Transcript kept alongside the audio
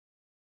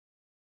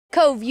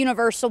Cove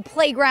Universal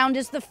Playground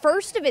is the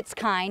first of its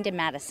kind in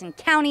Madison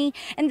County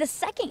and the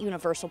second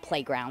universal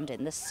playground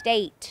in the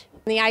state.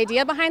 The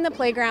idea behind the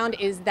playground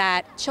is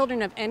that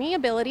children of any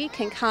ability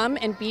can come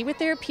and be with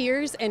their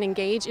peers and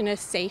engage in a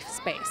safe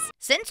space.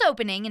 Since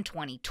opening in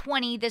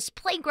 2020, this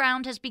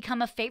playground has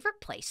become a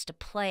favorite place to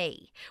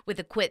play, with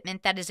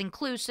equipment that is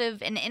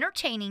inclusive and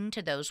entertaining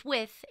to those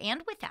with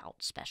and without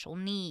special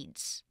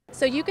needs.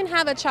 So you can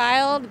have a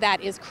child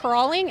that is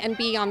crawling and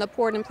be on the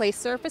poured in place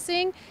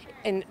surfacing,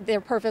 and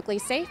they're perfectly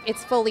safe.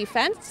 It's fully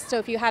fenced, so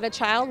if you had a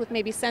child with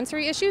maybe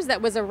sensory issues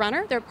that was a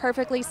runner, they're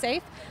perfectly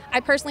safe.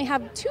 I personally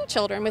have 2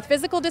 children with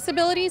physical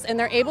disabilities, and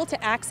they're able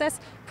to access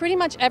pretty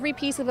much every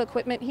piece of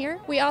equipment here.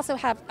 We also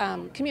have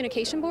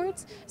communication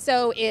boards,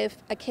 so if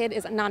a kid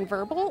is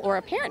nonverbal or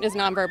a parent is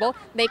nonverbal,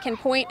 they can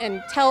point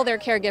and tell their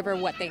caregiver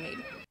what they need.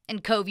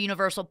 And Cove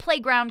Universal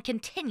Playground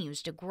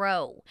continues to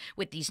grow.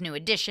 With these new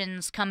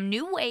additions come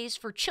new ways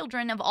for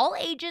children of all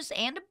ages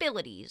and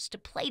abilities to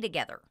play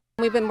together.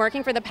 We've been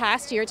working for the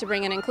past year to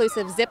bring an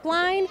inclusive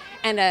zipline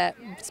and a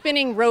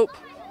spinning rope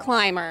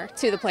climber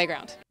to the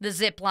playground. The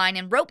zipline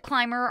and rope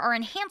climber are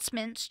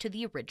enhancements to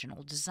the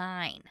original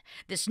design.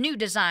 This new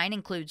design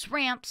includes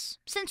ramps,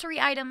 sensory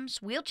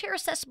items,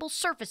 wheelchair-accessible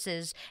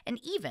surfaces, and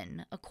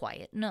even a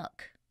quiet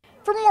nook.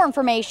 For more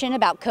information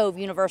about Cove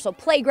Universal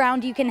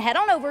Playground, you can head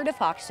on over to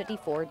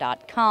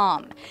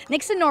fox54.com.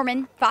 Nixon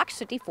Norman, Fox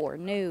 54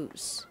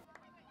 News.